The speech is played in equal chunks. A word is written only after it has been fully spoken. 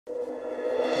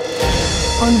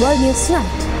on World News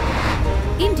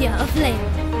Tonight. India aflame.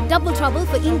 Double trouble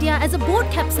for India as a boat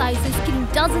capsizes, killing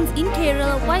dozens in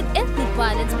Kerala while ethnic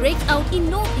violence breaks out in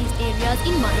northeast areas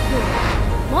in Manipur.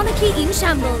 Monarchy in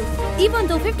shambles. Even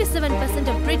though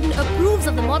 57% of Britain approves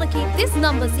of the monarchy, this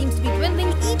number seems to be dwindling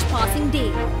each passing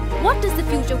day. What does the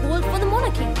future hold for the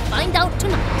monarchy? Find out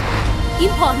tonight.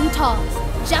 Important talks.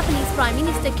 Japanese Prime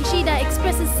Minister Kishida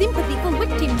expresses sympathy for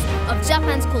victims of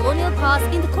Japan's colonial past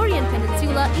in the Korean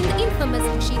peninsula in the infamous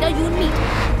Kishida-Yoon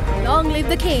meeting. Long live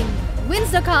the king!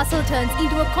 Windsor Castle turns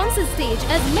into a concert stage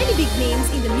as many big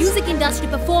names in the music industry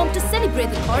perform to celebrate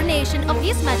the coronation of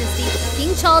His Majesty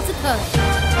King Charles III.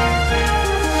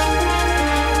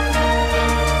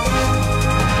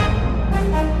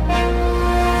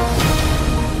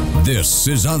 This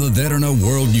is Derana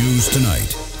World News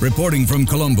Tonight. Reporting from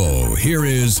Colombo, here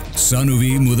is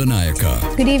Sanuvi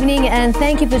Mudanayaka. Good evening and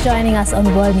thank you for joining us on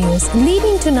World News.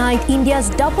 Leading tonight, India's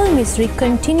double mystery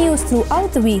continues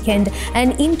throughout the weekend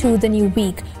and into the new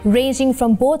week, ranging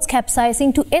from boats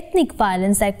capsizing to ethnic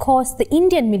violence that caused the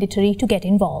Indian military to get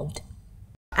involved.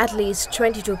 At least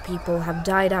 22 people have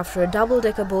died after a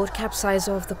double-decker boat capsized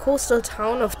off the coastal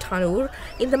town of Thanur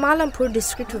in the Malampur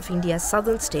district of India's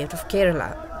southern state of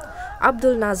Kerala.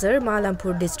 Abdul Nazar,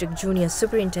 Malampur District Junior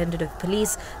Superintendent of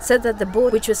Police, said that the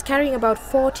boat, which was carrying about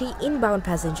 40 inbound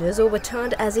passengers,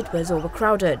 overturned as it was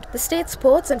overcrowded. The State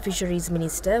Sports and Fisheries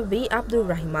Minister, V. Abdul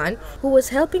Rahman, who was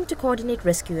helping to coordinate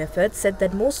rescue efforts, said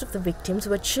that most of the victims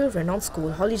were children on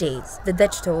school holidays. The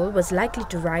death toll was likely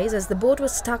to rise as the boat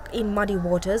was stuck in muddy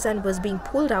waters and was being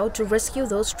pulled out to rescue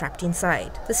those trapped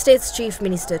inside. The state's chief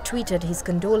minister tweeted his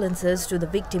condolences to the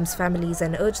victims' families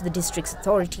and urged the district's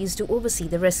authorities to oversee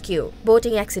the rescue.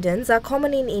 Boating accidents are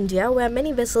common in India, where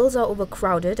many vessels are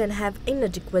overcrowded and have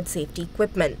inadequate safety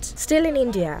equipment. Still in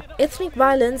India, ethnic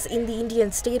violence in the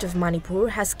Indian state of Manipur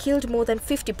has killed more than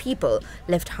 50 people,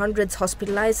 left hundreds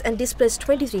hospitalized and displaced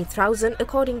 23,000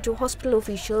 according to hospital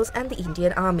officials and the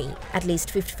Indian Army. At least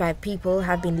 55 people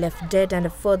have been left dead and a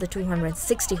further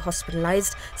 260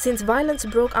 hospitalized since violence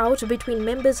broke out between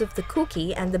members of the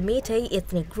Kuki and the Meitei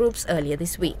ethnic groups earlier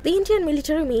this week. The Indian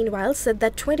military meanwhile said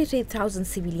that 23,000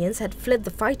 civilians had fled the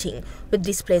fighting, with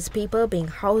displaced people being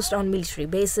housed on military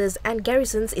bases and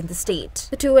garrisons in the state.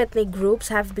 The two ethnic groups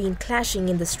have been clashing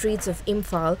in the streets of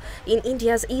Imphal in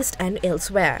India's east and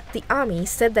elsewhere. The army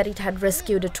said that it had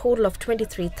rescued a total of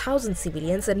 23,000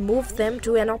 civilians and moved them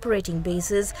to an operating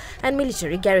bases and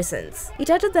military garrisons. It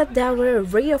added that there were a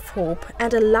ray of hope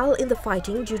and a lull in the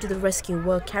fighting due to the rescue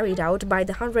work carried out by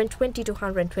the 120 to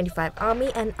 125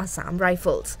 Army and Assam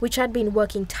Rifles, which had been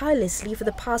working tirelessly for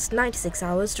the past 96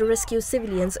 hours to rescue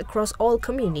civilians across all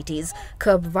communities,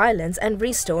 curb violence and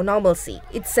restore normalcy.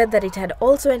 It said that it had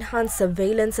also enhanced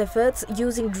surveillance efforts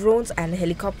using drones and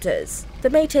helicopters. The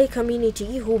Meitei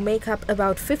community, who make up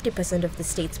about 50% of the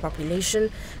state's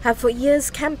population, have for years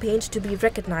campaigned to be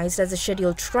recognized as a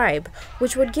scheduled tribe,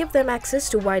 which would give them access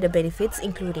to wider benefits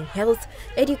including health,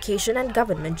 education and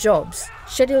government jobs.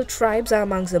 Scheduled tribes are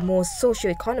amongst the most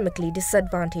socio-economically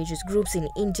disadvantaged groups in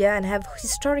India and have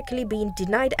historically been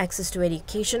denied access to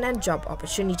education and job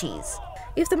opportunities.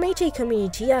 If the Meitei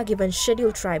community are given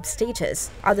scheduled tribe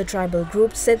status, other tribal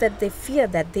groups said that they fear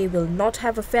that they will not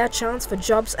have a fair chance for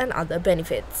jobs and other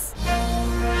benefits.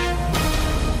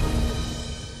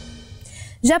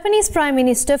 Japanese Prime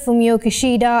Minister Fumio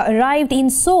Kishida arrived in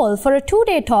Seoul for a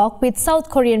two-day talk with South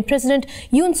Korean President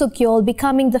Yoon Suk-yeol,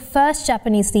 becoming the first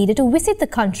Japanese leader to visit the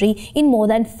country in more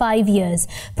than 5 years.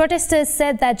 Protesters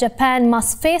said that Japan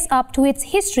must face up to its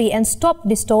history and stop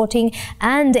distorting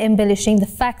and embellishing the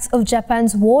facts of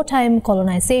Japan's wartime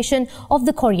colonization of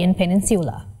the Korean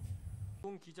peninsula.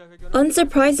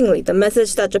 Unsurprisingly, the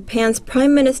message that Japan's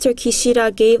Prime Minister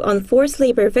Kishida gave on forced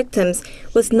labor victims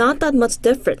was not that much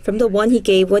different from the one he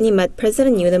gave when he met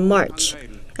President Yoon in March,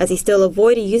 as he still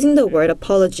avoided using the word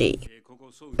apology.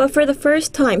 But for the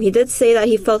first time, he did say that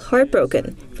he felt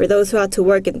heartbroken for those who had to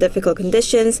work in difficult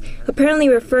conditions, apparently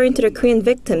referring to the Korean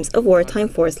victims of wartime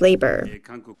forced labor.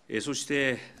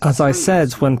 As I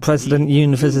said when President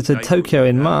Yoon visited Tokyo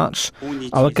in March,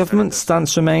 our government's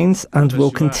stance remains and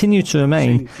will continue to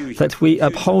remain that we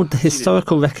uphold the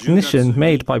historical recognition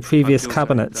made by previous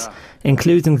cabinets,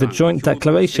 including the joint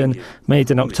declaration made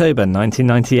in October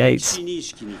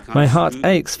 1998. My heart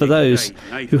aches for those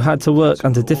who had to work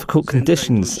under difficult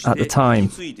conditions at the time.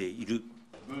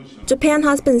 Japan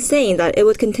has been saying that it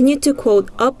would continue to, quote,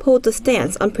 uphold the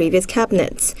stance on previous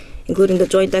cabinets, including the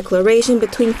joint declaration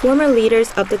between former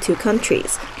leaders of the two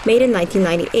countries, made in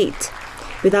 1998,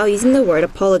 without using the word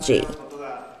apology.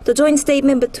 The joint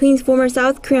statement between former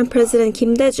South Korean President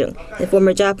Kim Dae-jung and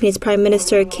former Japanese Prime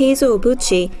Minister Keizo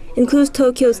Obuchi includes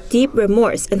Tokyo's deep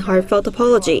remorse and heartfelt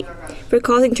apology for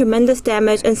causing tremendous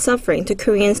damage and suffering to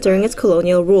Koreans during its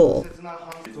colonial rule.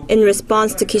 In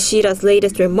response to Kishida's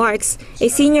latest remarks, a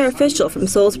senior official from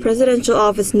Seoul's presidential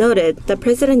office noted that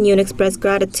President Yoon expressed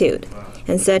gratitude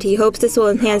and said he hopes this will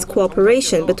enhance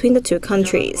cooperation between the two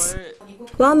countries.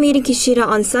 While meeting Kishida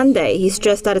on Sunday, he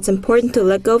stressed that it's important to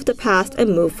let go of the past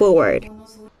and move forward.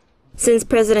 Since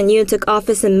President Yoon took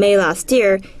office in May last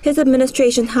year, his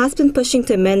administration has been pushing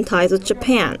to mend ties with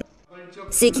Japan.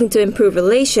 Seeking to improve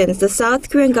relations, the South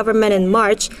Korean government in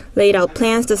March laid out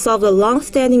plans to solve the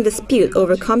long-standing dispute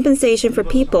over compensation for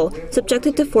people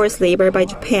subjected to forced labor by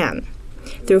Japan,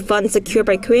 through funds secured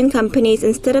by Korean companies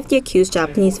instead of the accused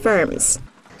Japanese firms.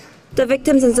 The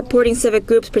victims and supporting civic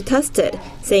groups protested,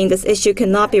 saying this issue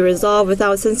cannot be resolved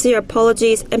without sincere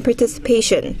apologies and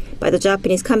participation by the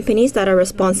Japanese companies that are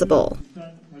responsible.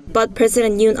 But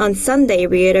President Yoon on Sunday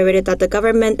reiterated that the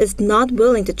government is not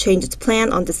willing to change its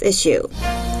plan on this issue.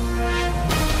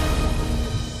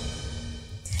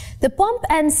 The pomp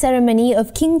and ceremony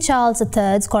of King Charles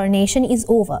III's coronation is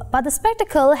over, but the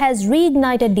spectacle has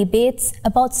reignited debates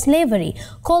about slavery,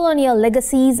 colonial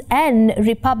legacies and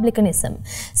republicanism.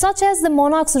 Such as the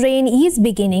monarch's reign is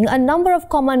beginning, a number of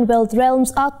Commonwealth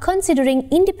realms are considering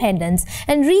independence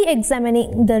and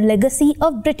re-examining the legacy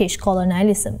of British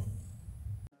colonialism.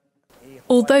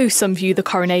 Although some view the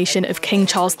coronation of King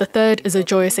Charles III as a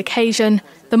joyous occasion,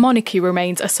 the monarchy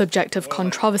remains a subject of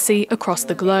controversy across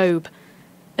the globe.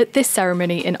 At this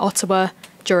ceremony in Ottawa,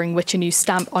 during which a new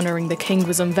stamp honouring the King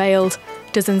was unveiled,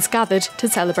 dozens gathered to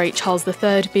celebrate Charles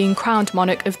III being crowned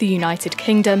monarch of the United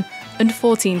Kingdom and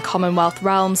 14 Commonwealth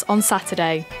realms on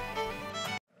Saturday.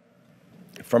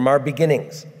 From our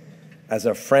beginnings as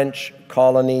a French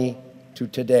colony to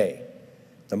today,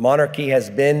 the monarchy has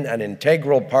been an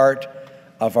integral part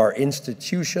of our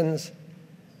institutions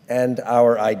and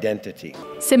our identity.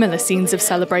 Similar scenes of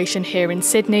celebration here in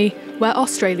Sydney, where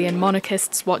Australian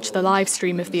monarchists watch the live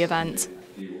stream of the event.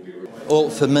 Well,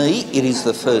 for me, it is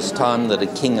the first time that a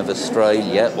King of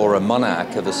Australia or a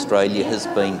monarch of Australia has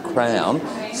been crowned,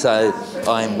 so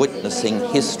I am witnessing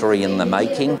history in the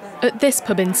making. At this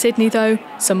pub in Sydney, though,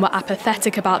 some were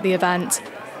apathetic about the event.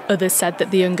 Others said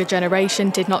that the younger generation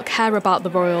did not care about the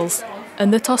royals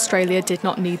and that Australia did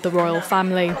not need the royal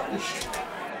family.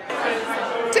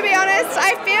 To be honest,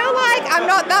 I feel like I'm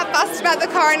not that fussed about the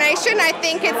coronation. I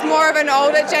think it's more of an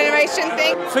older generation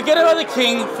thing. Forget about the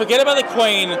king, forget about the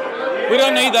queen. We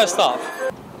don't need that stuff.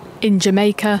 In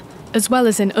Jamaica, as well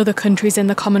as in other countries in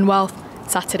the Commonwealth,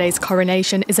 Saturday's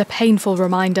coronation is a painful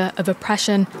reminder of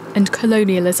oppression and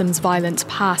colonialism's violent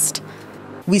past.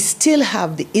 We still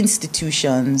have the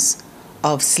institutions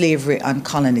of slavery and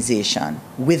colonization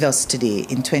with us today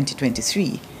in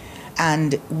 2023,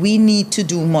 and we need to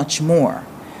do much more.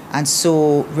 And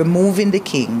so removing the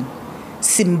king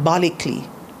symbolically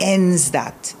ends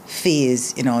that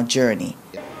phase in our journey.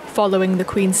 Following the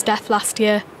Queen's death last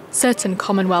year, certain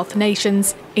Commonwealth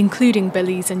nations, including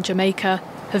Belize and Jamaica,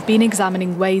 have been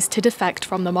examining ways to defect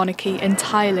from the monarchy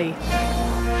entirely.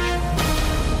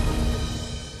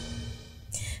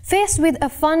 Faced with a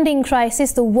funding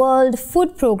crisis, the World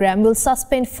Food Programme will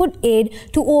suspend food aid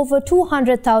to over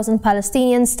 200,000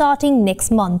 Palestinians starting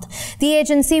next month. The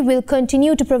agency will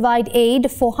continue to provide aid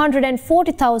for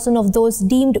 140,000 of those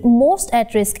deemed most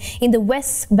at risk in the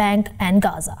West Bank and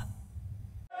Gaza.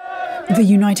 The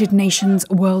United Nations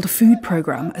World Food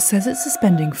Programme says it's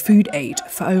suspending food aid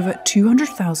for over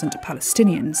 200,000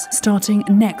 Palestinians starting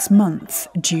next month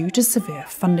due to severe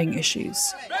funding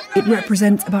issues. It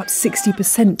represents about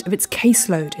 60% of its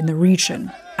caseload in the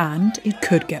region, and it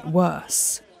could get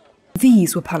worse.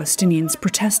 These were Palestinians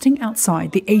protesting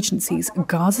outside the agency's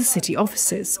Gaza City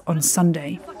offices on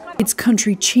Sunday. Its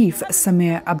country chief,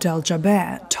 Samir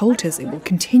Abdel-Jabbar, told us it will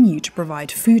continue to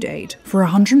provide food aid for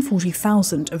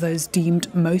 140,000 of those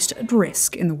deemed most at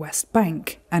risk in the West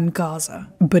Bank and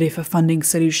Gaza. But if a funding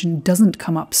solution doesn't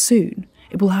come up soon,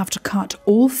 it will have to cut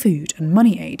all food and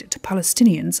money aid to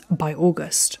Palestinians by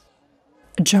August.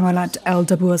 Jamalat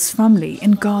El-Dabour's family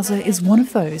in Gaza is one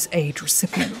of those aid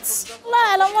recipients.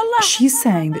 She's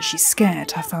saying that she's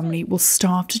scared her family will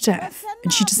starve to death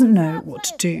and she doesn't know what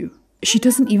to do. She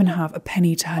doesn't even have a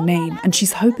penny to her name, and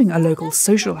she's hoping a local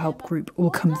social help group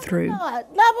will come through.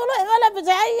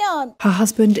 Her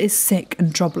husband is sick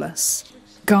and jobless.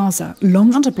 Gaza,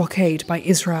 long under blockade by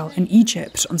Israel and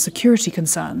Egypt on security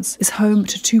concerns, is home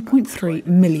to 2.3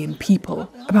 million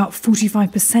people. About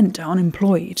 45% are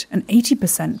unemployed and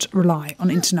 80% rely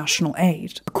on international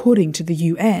aid, according to the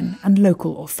UN and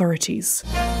local authorities.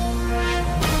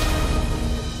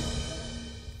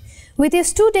 With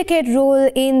his two-decade rule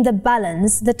in the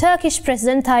balance, the Turkish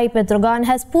President Tayyip Erdogan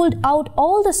has pulled out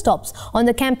all the stops on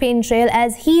the campaign trail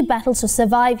as he battles to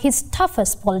survive his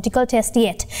toughest political test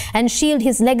yet and shield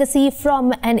his legacy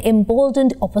from an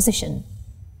emboldened opposition.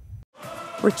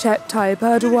 Recep Tayyip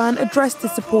Erdogan addressed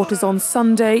his supporters on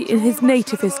Sunday in his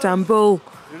native Istanbul,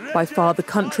 by far the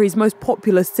country's most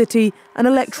populous city and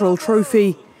electoral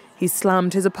trophy. He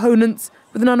slammed his opponents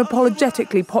with an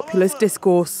unapologetically populist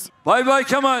discourse. Bye bye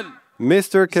Kemal.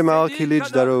 Mr. Kemal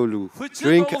Kılıçdaroğlu,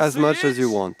 drink as much as you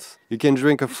want. You can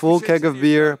drink a full keg of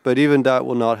beer, but even that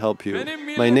will not help you.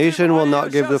 My nation will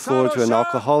not give the floor to an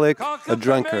alcoholic, a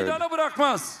drunkard.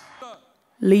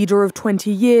 Leader of 20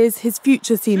 years, his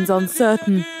future seems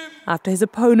uncertain after his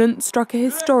opponent struck a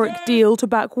historic deal to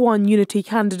back one unity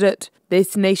candidate.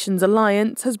 This nation's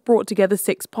alliance has brought together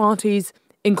 6 parties,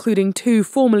 including 2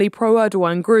 formerly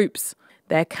pro-Erdogan groups.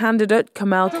 Their candidate,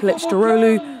 Kemal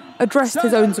Kılıçdaroğlu, addressed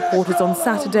his own supporters on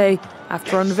Saturday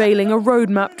after unveiling a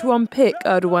roadmap to unpick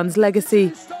Erdogan's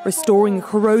legacy, restoring a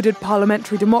corroded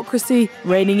parliamentary democracy,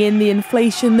 reining in the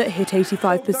inflation that hit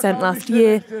 85% last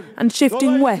year, and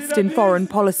shifting west in foreign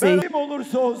policy.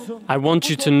 I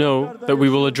want you to know that we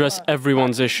will address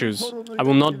everyone's issues. I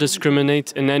will not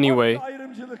discriminate in any way.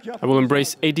 I will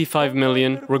embrace 85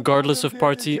 million, regardless of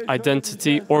party,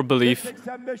 identity or belief.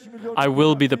 I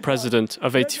will be the president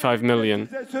of 85 million.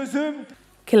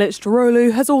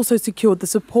 Kılıçdaroğlu has also secured the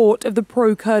support of the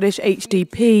pro-Kurdish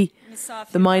HDP.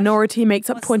 The minority makes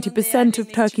up 20%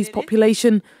 of Turkey's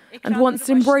population and once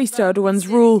embraced Erdogan's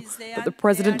rule, but the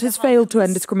president has failed to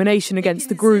end discrimination against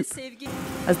the group.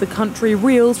 As the country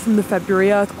reels from the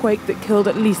February earthquake that killed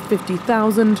at least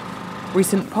 50,000,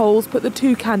 recent polls put the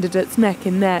 2 candidates neck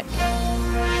and neck.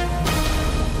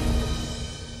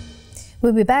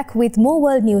 We'll be back with more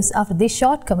world news after this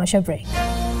short commercial break.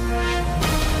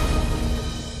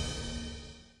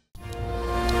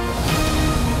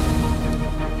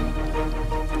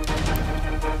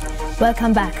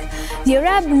 Welcome back. The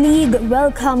Arab League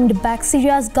welcomed back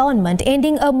Syria's government,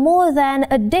 ending a more than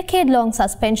a decade-long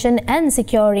suspension and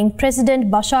securing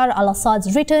President Bashar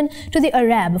al-Assad's return to the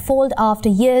Arab fold after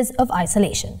years of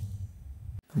isolation.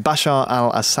 Bashar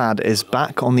al-Assad is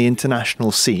back on the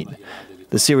international scene.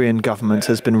 The Syrian government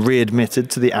has been readmitted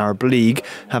to the Arab League,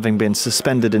 having been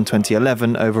suspended in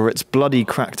 2011 over its bloody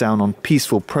crackdown on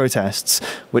peaceful protests,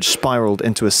 which spiraled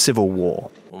into a civil war.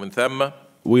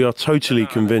 We are totally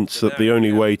convinced that the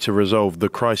only way to resolve the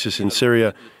crisis in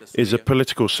Syria is a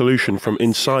political solution from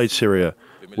inside Syria,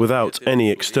 without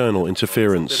any external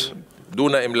interference.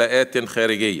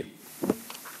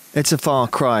 It's a far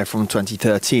cry from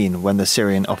 2013, when the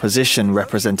Syrian opposition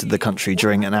represented the country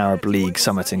during an Arab League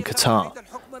summit in Qatar.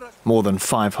 More than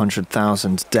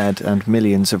 500,000 dead and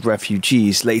millions of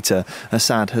refugees later,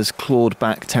 Assad has clawed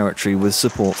back territory with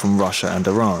support from Russia and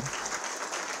Iran.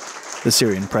 The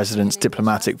Syrian president's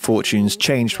diplomatic fortunes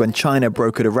changed when China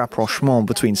brokered a rapprochement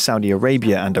between Saudi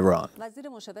Arabia and Iran.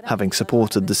 Having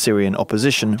supported the Syrian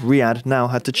opposition, Riyadh now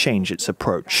had to change its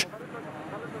approach.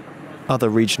 Other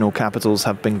regional capitals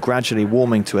have been gradually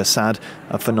warming to Assad,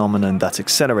 a phenomenon that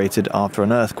accelerated after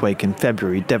an earthquake in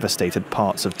February devastated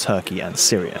parts of Turkey and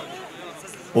Syria.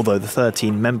 Although the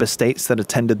 13 member states that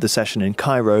attended the session in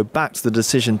Cairo backed the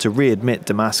decision to readmit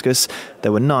Damascus,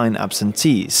 there were 9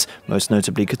 absentees, most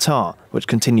notably Qatar, which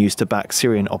continues to back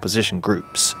Syrian opposition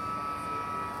groups.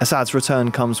 Assad's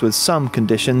return comes with some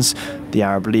conditions. The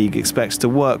Arab League expects to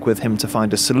work with him to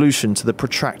find a solution to the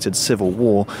protracted civil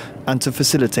war and to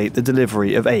facilitate the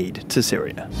delivery of aid to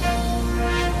Syria.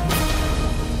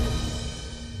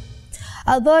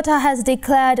 Alberta has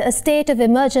declared a state of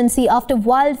emergency after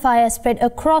wildfires spread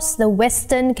across the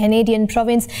western Canadian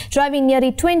province, driving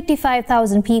nearly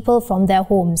 25,000 people from their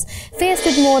homes. Faced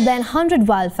with more than 100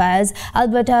 wildfires,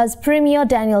 Alberta's Premier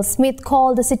Daniel Smith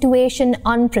called the situation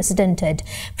unprecedented.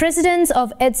 Residents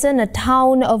of Edson, a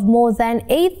town of more than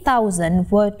 8,000,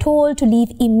 were told to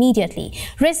leave immediately.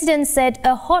 Residents said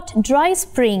a hot, dry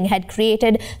spring had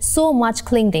created so much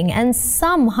clinging, and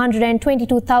some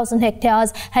 122,000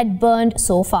 hectares had burned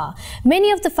so far.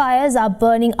 Many of the fires are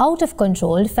burning out of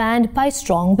control, fanned by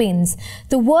strong winds.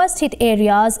 The worst hit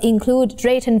areas include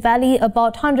Drayton Valley,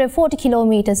 about 140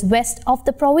 kilometers west of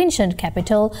the provincial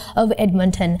capital of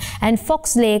Edmonton, and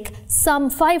Fox Lake, some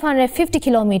 550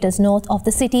 kilometers north of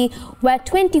the city, where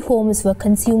 20 homes were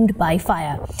consumed by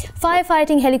fire.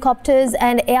 Firefighting helicopters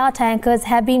and air tankers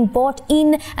have been brought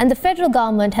in, and the federal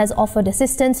government has offered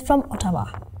assistance from Ottawa.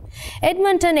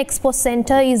 Edmonton Expo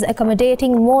Centre is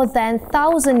accommodating more than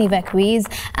 1,000 evacuees,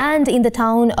 and in the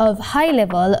town of High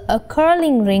Level, a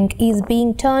curling rink is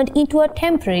being turned into a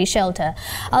temporary shelter.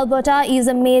 Alberta is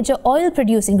a major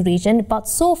oil-producing region, but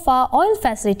so far oil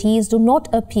facilities do not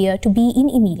appear to be in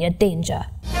immediate danger.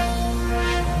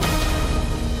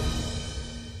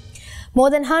 More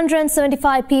than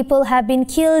 175 people have been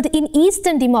killed in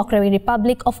Eastern Democratic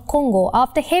Republic of Congo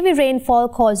after heavy rainfall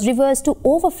caused rivers to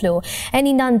overflow and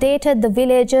inundated the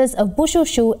villages of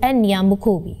Bushushu and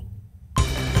Nyambukubi.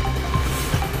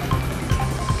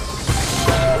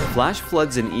 Flash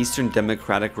floods in Eastern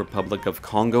Democratic Republic of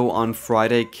Congo on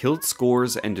Friday killed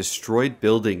scores and destroyed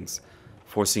buildings,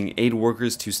 forcing aid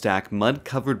workers to stack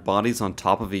mud-covered bodies on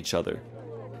top of each other.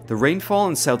 The rainfall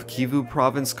in South Kivu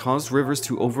province caused rivers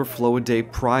to overflow a day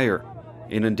prior,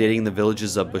 inundating the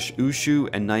villages of Bushushu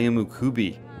and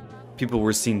Nyambukubi. People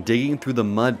were seen digging through the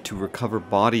mud to recover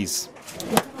bodies.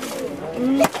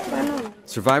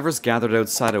 Survivors gathered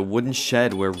outside a wooden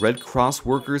shed where Red Cross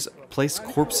workers placed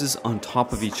corpses on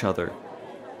top of each other.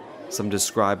 Some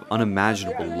describe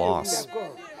unimaginable loss.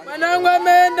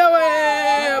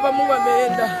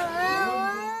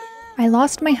 I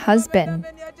lost my husband,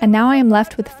 and now I am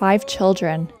left with 5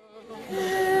 children.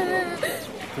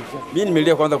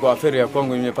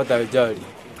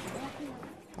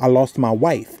 I lost my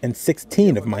wife and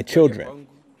 16 of my children.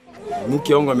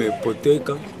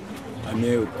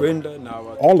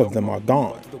 All of them are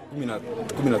gone.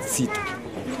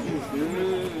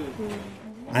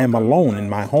 I am alone in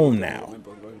my home now.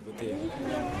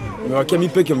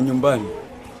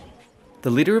 The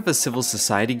leader of a civil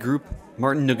society group,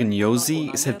 Martin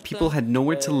Nuganyozi, said people had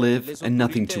nowhere to live and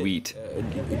nothing to eat.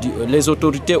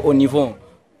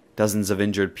 Dozens of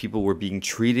injured people were being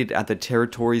treated at the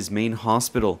territory's main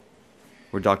hospital,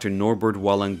 where Dr. Norbert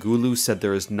Walangulu said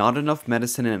there is not enough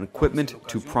medicine and equipment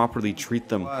to properly treat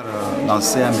them.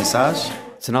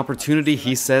 It's an opportunity,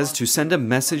 he says, to send a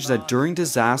message that during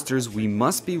disasters we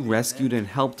must be rescued and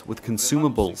helped with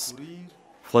consumables.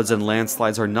 Floods and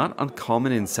landslides are not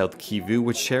uncommon in South Kivu,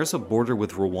 which shares a border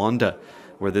with Rwanda,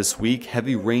 where this week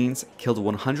heavy rains killed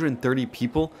 130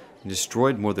 people and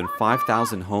destroyed more than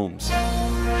 5,000 homes.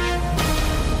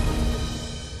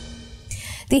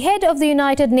 The head of the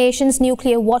United Nations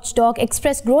nuclear watchdog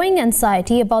expressed growing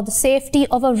anxiety about the safety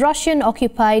of a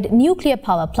Russian-occupied nuclear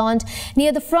power plant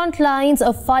near the front lines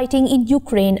of fighting in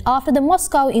Ukraine after the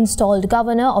Moscow-installed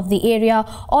governor of the area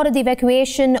ordered the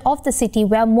evacuation of the city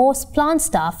where most plant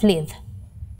staff live.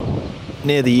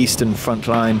 Near the eastern front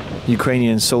line,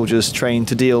 Ukrainian soldiers train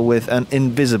to deal with an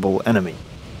invisible enemy: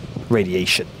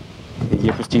 radiation.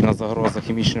 The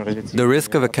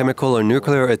risk of a chemical or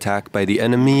nuclear attack by the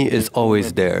enemy is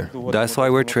always there. That's why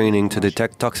we're training to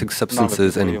detect toxic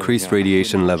substances and increase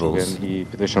radiation levels.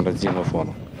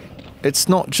 It's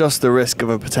not just the risk of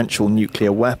a potential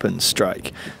nuclear weapons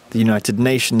strike. The United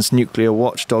Nations nuclear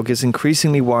watchdog is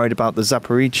increasingly worried about the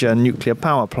Zaporizhzhia nuclear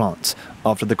power plant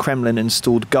after the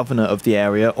Kremlin-installed governor of the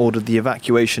area ordered the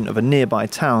evacuation of a nearby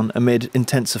town amid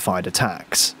intensified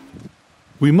attacks.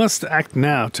 We must act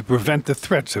now to prevent the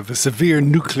threat of a severe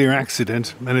nuclear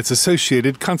accident and its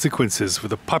associated consequences for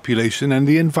the population and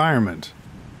the environment.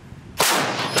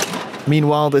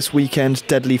 Meanwhile, this weekend,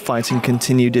 deadly fighting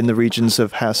continued in the regions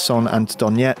of Kherson and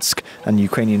Donetsk, and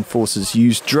Ukrainian forces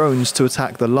used drones to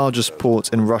attack the largest port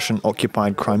in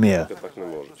Russian-occupied Crimea.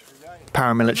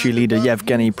 Paramilitary leader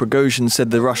Yevgeny Prigozhin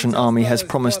said the Russian army has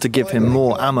promised to give him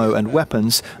more ammo and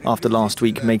weapons after last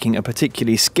week making a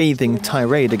particularly scathing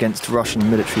tirade against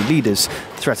Russian military leaders,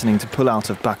 threatening to pull out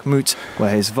of Bakhmut,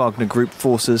 where his Wagner Group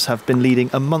forces have been leading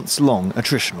a months-long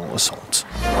attritional assault.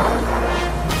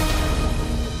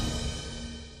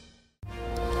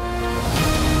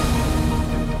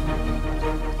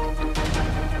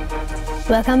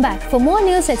 Welcome back. For more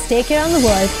news, let's take you around the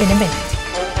world in a minute.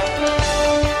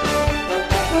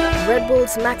 Red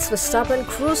Bull's Max Verstappen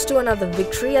cruised to another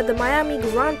victory at the Miami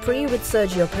Grand Prix, with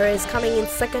Sergio Perez coming in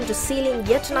second to seal in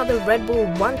yet another Red Bull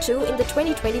 1-2 in the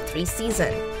 2023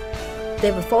 season.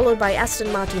 They were followed by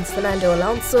Aston Martin's Fernando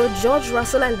Alonso, George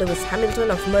Russell and Lewis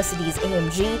Hamilton of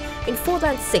Mercedes-AMG in 4th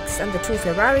and 6th, and the two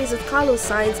Ferraris of Carlos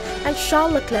Sainz and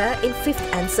Charles Leclerc in 5th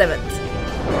and 7th.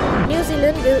 New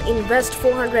Zealand will invest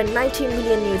 490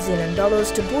 million New Zealand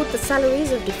dollars to boost the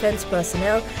salaries of defence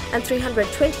personnel and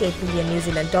 328 million New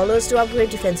Zealand dollars to upgrade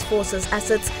Defence Force's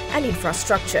assets and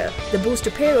infrastructure. The boost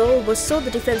to payroll was so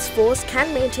the Defence Force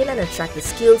can maintain and attract the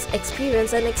skills,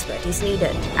 experience and expertise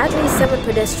needed. At least 7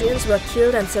 pedestrians were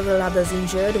killed and several others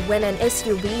injured when an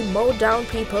SUV mowed down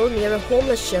people near a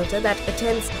homeless shelter that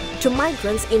attends to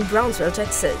migrants in Brownsville,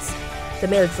 Texas. The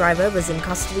male driver was in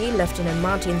custody, Lieutenant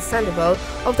Martin Sandoval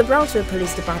of the Brownsville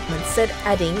Police Department said,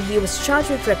 adding he was charged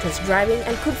with reckless driving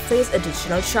and could face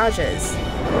additional charges.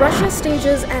 Russia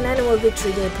stages an annual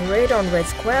Victory Day parade on Red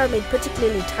Square amid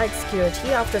particularly tight security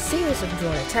after a series of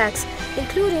drone attacks,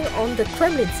 including on the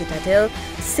Kremlin citadel,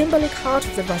 symbolic heart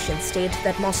of the Russian state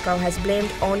that Moscow has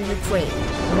blamed on Ukraine.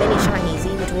 Many Chinese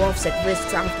eager to offset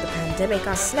risks after the pandemic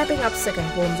are snapping up second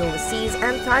homes overseas,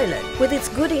 and Thailand, with its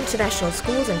good international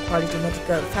schools and quality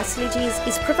medical facilities,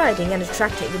 is providing an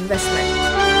attractive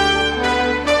investment.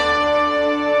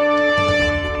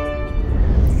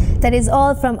 That is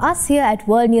all from us here at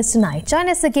World News Tonight. Join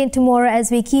us again tomorrow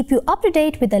as we keep you up to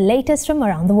date with the latest from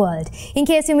around the world. In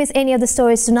case you miss any of the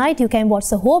stories tonight, you can watch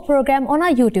the whole program on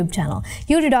our YouTube channel,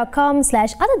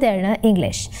 youtube.com/Derana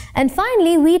English. And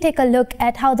finally, we take a look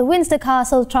at how the Windsor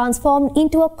Castle transformed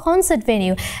into a concert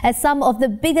venue as some of the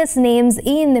biggest names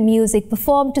in the music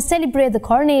performed to celebrate the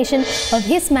coronation of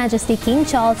His Majesty King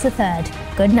Charles III.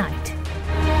 Good night.